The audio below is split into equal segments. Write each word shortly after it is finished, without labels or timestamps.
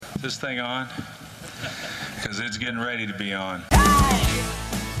this thing on? Because it's getting ready to be on.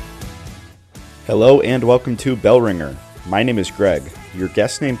 Hello and welcome to Bell Ringer. My name is Greg. Your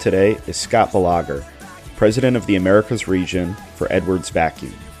guest name today is Scott Belager, President of the Americas region for Edwards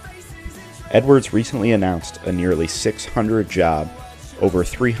Vacuum. Edwards recently announced a nearly 600-job, over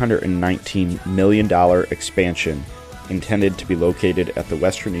 $319 million expansion intended to be located at the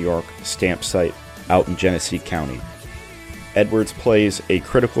Western New York stamp site out in Genesee County. Edwards plays a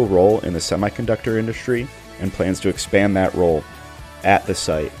critical role in the semiconductor industry and plans to expand that role at the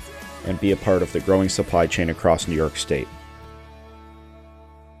site and be a part of the growing supply chain across New York State.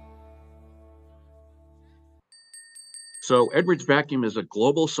 So Edwards Vacuum is a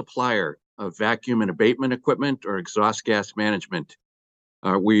global supplier of vacuum and abatement equipment or exhaust gas management.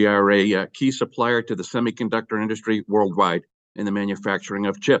 We are a key supplier to the semiconductor industry worldwide in the manufacturing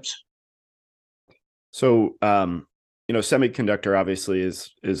of chips. So, semiconductor obviously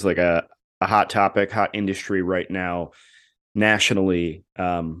is like a hot topic, hot industry right now nationally.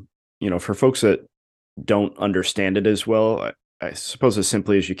 For folks that don't understand it as well, I suppose as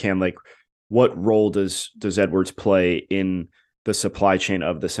simply as you can, like, what role does Edwards play in the supply chain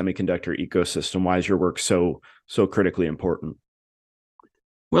of the semiconductor ecosystem? Why is your work so critically important?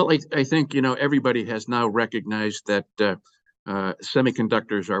 Well, I think, everybody has now recognized that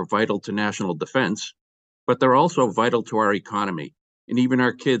semiconductors are vital to national defense, but they're also vital to our economy. And even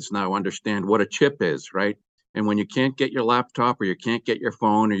our kids now understand what a chip is, right? And when you can't get your laptop or you can't get your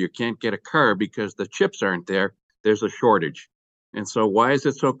phone or you can't get a car because the chips aren't there, there's a shortage. And so why is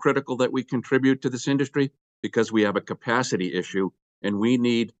it so critical that we contribute to this industry? Because we have a capacity issue and we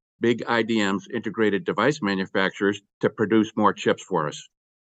need big IDMs, integrated device manufacturers, to produce more chips for us.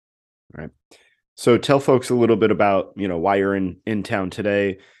 Right. So tell folks a little bit about, why you're in town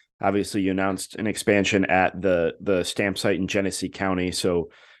today. Obviously, you announced an expansion at the stamp site in Genesee County. So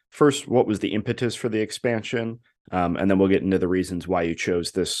first, what was the impetus for the expansion? And then we'll get into the reasons why you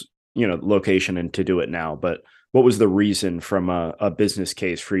chose this, location and to do it now. But what was the reason from a business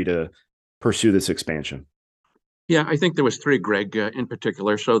case for you to pursue this expansion? Yeah, I think there was three, Greg, in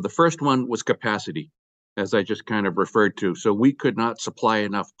particular. So the first one was capacity, as I just kind of referred to. So we could not supply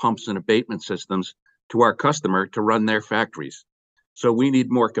enough pumps and abatement systems to our customer to run their factories. So we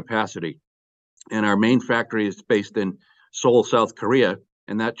need more capacity. And our main factory is based in Seoul, South Korea,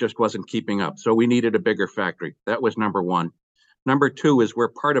 and that just wasn't keeping up. So we needed a bigger factory. That was number one. Number two is we're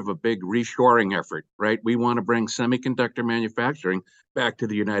part of a big reshoring effort, right? We want to bring semiconductor manufacturing back to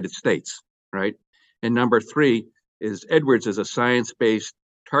the United States, right? And number three is Edwards is a science-based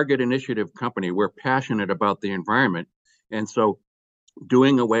target initiative company. We're passionate about the environment. And so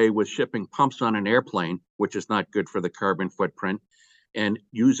doing away with shipping pumps on an airplane, which is not good for the carbon footprint, and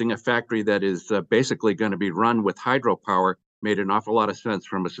using a factory that is basically going to be run with hydropower made an awful lot of sense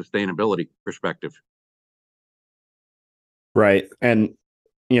from a sustainability perspective. Right. And,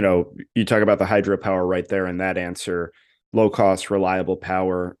 you talk about the hydropower right there in that answer, low cost, reliable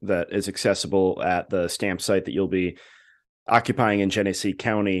power that is accessible at the stamp site that you'll be occupying in Genesee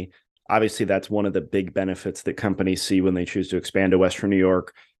County. Obviously, that's one of the big benefits that companies see when they choose to expand to Western New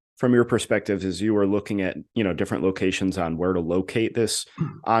York. From your perspective, as you were looking at, different locations on where to locate this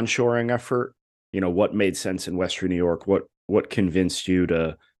onshoring effort, what made sense in Western New York? What convinced you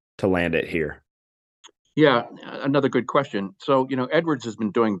to land it here? Yeah, another good question. So, Edwards has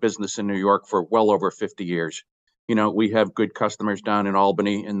been doing business in New York for well over 50 years. We have good customers down in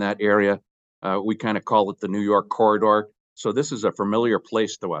Albany in that area. We kind of call it the New York corridor. So this is a familiar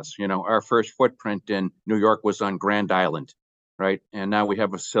place to us. Our first footprint in New York was on Grand Island, right? And now we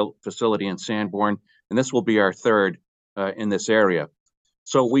have a facility in Sanborn, and this will be our third in this area.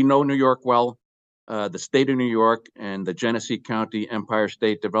 So we know New York well. The state of New York and the Genesee County Empire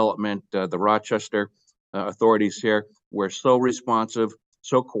State Development, the Rochester authorities here were so responsive,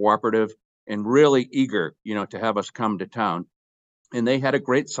 so cooperative, and really eager, to have us come to town. And they had a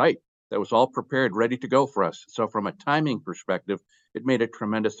great site that was all prepared, ready to go for us. So from a timing perspective, it made a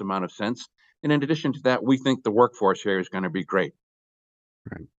tremendous amount of sense. And in addition to that, we think the workforce here is going to be great.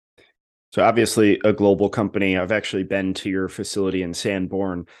 Right. So obviously a global company. I've actually been to your facility in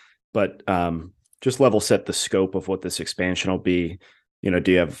Sanborn, but just level set the scope of what this expansion will be.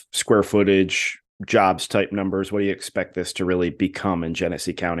 Do you have square footage, jobs type numbers? What do you expect this to really become in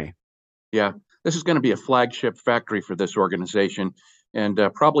Genesee County? Yeah, this is going to be a flagship factory for this organization and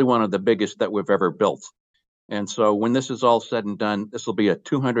probably one of the biggest that we've ever built. And so when this is all said and done, this will be a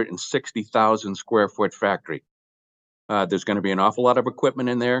 260,000 square foot factory. There's going to be an awful lot of equipment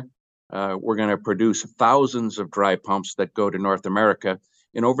in there. We're going to produce thousands of dry pumps that go to North America.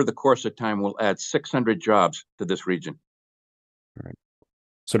 And over the course of time, we'll add 600 jobs to this region. All right.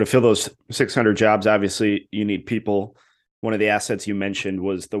 So to fill those 600 jobs, obviously you need people. One of the assets you mentioned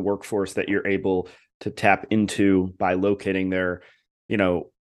was the workforce that you're able to tap into by locating there. You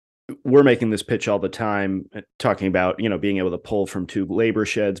know, we're making this pitch all the time, talking about, being able to pull from two labor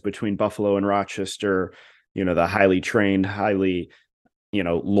sheds between Buffalo and Rochester, the highly trained, highly,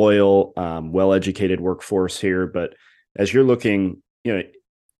 loyal, well-educated workforce here. But as you're looking,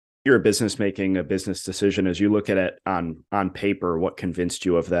 you're a business making a business decision. As you look at it on paper, what convinced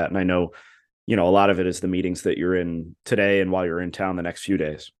you of that? And I know, a lot of it is the meetings that you're in today and while you're in town the next few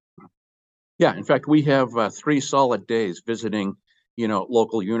days. Yeah, in fact, we have 3 solid days visiting,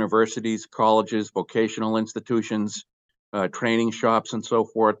 local universities, colleges, vocational institutions, training shops, and so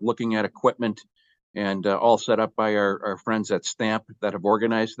forth, looking at equipment, and all set up by our friends at Stamp that have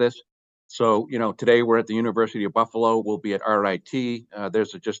organized this. So, today we're at the University of Buffalo. We'll be at RIT.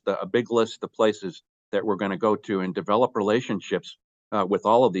 There's just a big list of places that we're going to go to and develop relationships with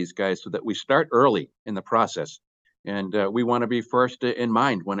all of these guys so that we start early in the process. And we want to be first in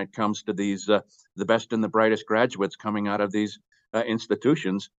mind when it comes to these, the best and the brightest graduates coming out of these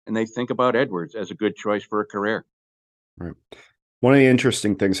institutions, and they think about Edwards as a good choice for a career. Right. One of the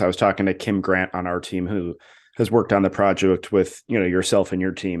interesting things, I was talking to Kim Grant on our team, who has worked on the project with, yourself and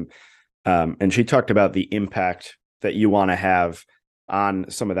your team. And she talked about the impact that you want to have on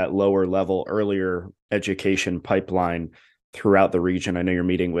some of that lower level, earlier education pipeline throughout the region. I know you're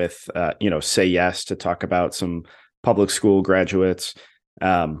meeting with, Say Yes to talk about some public school graduates.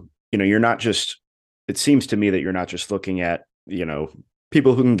 You're not just, it seems to me that you're not just looking at,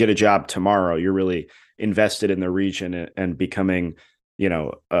 people who can get a job tomorrow. You're really invested in the region and becoming,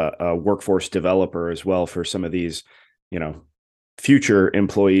 a workforce developer as well for some of these, future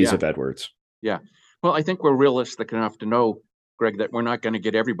employees of Edwards. Yeah. Well, I think we're realistic enough to know, Greg, that we're not going to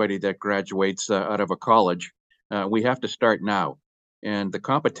get everybody that graduates out of a college. We have to start now. And the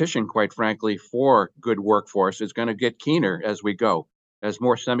competition, quite frankly, for good workforce is going to get keener as we go. As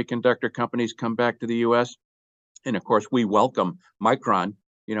more semiconductor companies come back to the U.S., and of course, we welcome Micron,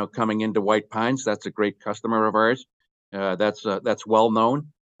 coming into White Pines. That's a great customer of ours. That's well known.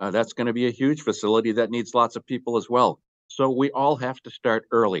 That's going to be a huge facility that needs lots of people as well. So we all have to start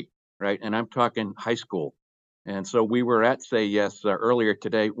early, right? And I'm talking high school. And so we were at Say Yes earlier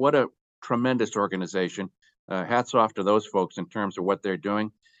today. What a tremendous organization. Hats off to those folks in terms of what they're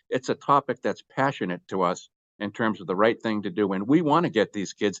doing. It's a topic that's passionate to us in terms of the right thing to do. And we want to get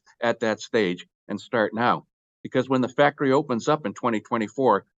these kids at that stage and start now. Because when the factory opens up in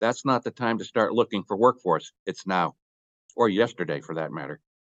 2024, that's not the time to start looking for workforce. It's now, or yesterday for that matter.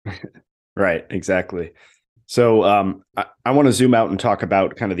 Right, exactly. So I want to zoom out and talk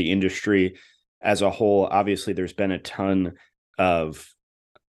about kind of the industry as a whole. Obviously, there's been a ton of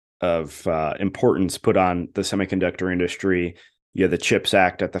importance put on the semiconductor industry. You have the CHIPS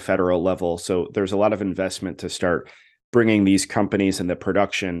Act at the federal level. So there's a lot of investment to start bringing these companies and the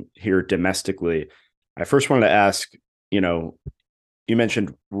production here domestically. I first wanted to ask, you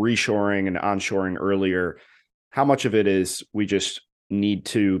mentioned reshoring and onshoring earlier. How much of it is we just need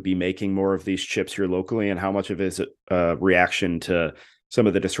to be making more of these chips here locally, and how much of it is a reaction to some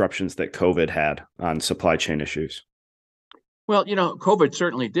of the disruptions that COVID had on supply chain issues? Well, COVID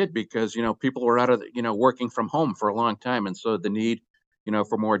certainly did, because, people were out of, working from home for a long time. And so the need,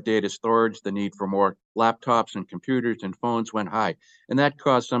 for more data storage, the need for more laptops and computers and phones went high. And that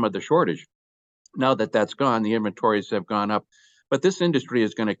caused some of the shortage. Now that that's gone, the inventories have gone up. But this industry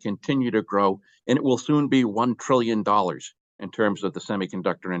is going to continue to grow, and it will soon be $1 trillion in terms of the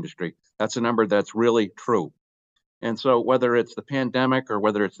semiconductor industry. That's a number that's really true. And so whether it's the pandemic or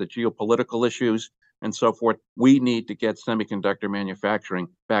whether it's the geopolitical issues and so forth, we need to get semiconductor manufacturing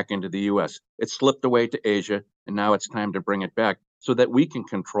back into the U.S. It slipped away to Asia, and now it's time to bring it back so that we can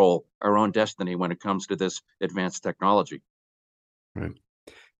control our own destiny when it comes to this advanced technology. Right.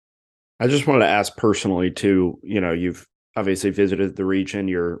 I just wanted to ask personally too, you've obviously visited the region,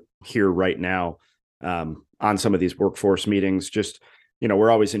 you're here right now on some of these workforce meetings. Just,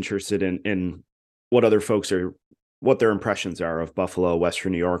 we're always interested in what other folks what their impressions are of Buffalo,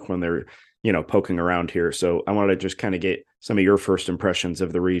 Western New York when they're, poking around here. So I wanted to just kind of get some of your first impressions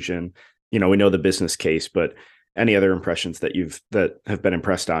of the region. We know the business case, but any other impressions that have been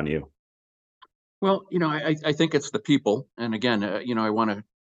impressed on you? Well, I think it's the people. And again, I want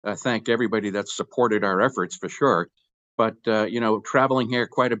to thank everybody that's supported our efforts for sure. But, traveling here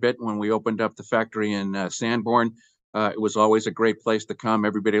quite a bit when we opened up the factory in Sanborn, it was always a great place to come.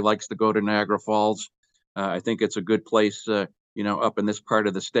 Everybody likes to go to Niagara Falls. I think it's a good place, up in this part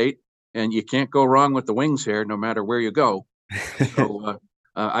of the state. And you can't go wrong with the wings here, no matter where you go. So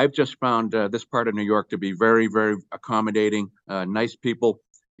I've just found this part of New York to be very, very accommodating, nice people.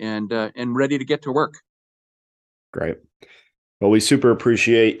 and ready to get to work. Great. Well, we super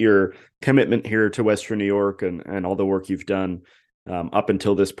appreciate your commitment here to Western New York and all the work you've done up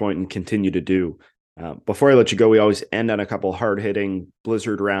until this point and continue to do. Before I let you go, we always end on a couple hard-hitting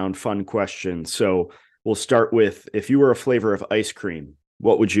blizzard round fun questions. So we'll start with, if you were a flavor of ice cream,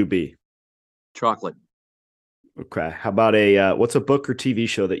 what would you be? Chocolate. Okay. How about what's a book or TV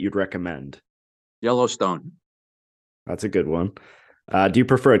show that you'd recommend? Yellowstone. That's a good one. Do you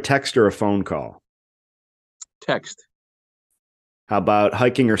prefer a text or a phone call? Text. How about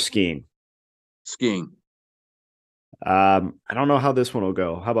hiking or skiing? Skiing. I don't know how this one will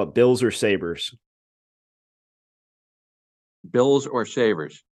go. How about Bills or Sabres? Bills or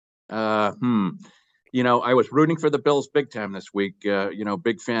Sabres? I was rooting for the Bills big time this week.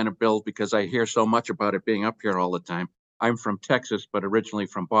 Big fan of Bills because I hear so much about it being up here all the time. I'm from Texas, but originally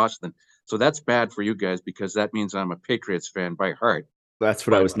from Boston. So that's bad for you guys because that means I'm a Patriots fan by heart. That's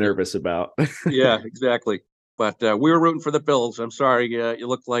what I was nervous about. Yeah, exactly. But we were rooting for the Bills. I'm sorry. You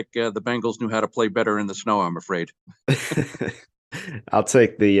look like the Bengals knew how to play better in the snow, I'm afraid. I'll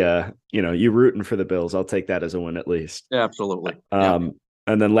take the, you rooting for the Bills. I'll take that as a win at least. Absolutely. And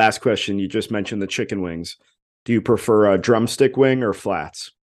then last question, you just mentioned the chicken wings. Do you prefer a drumstick wing or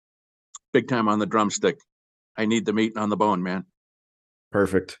flats? Big time on the drumstick. I need the meat on the bone, man.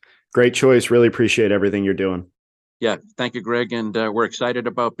 Perfect. Great choice. Really appreciate everything you're doing. Yeah, thank you, Greg. And we're excited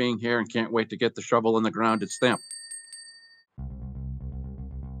about being here and can't wait to get the shovel in the ground at Stamp.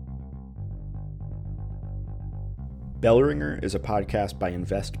 Bellringer is a podcast by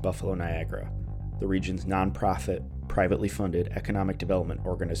Invest Buffalo Niagara, the region's nonprofit, privately funded economic development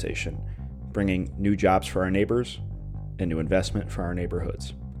organization, bringing new jobs for our neighbors and new investment for our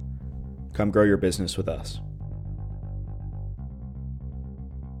neighborhoods. Come grow your business with us.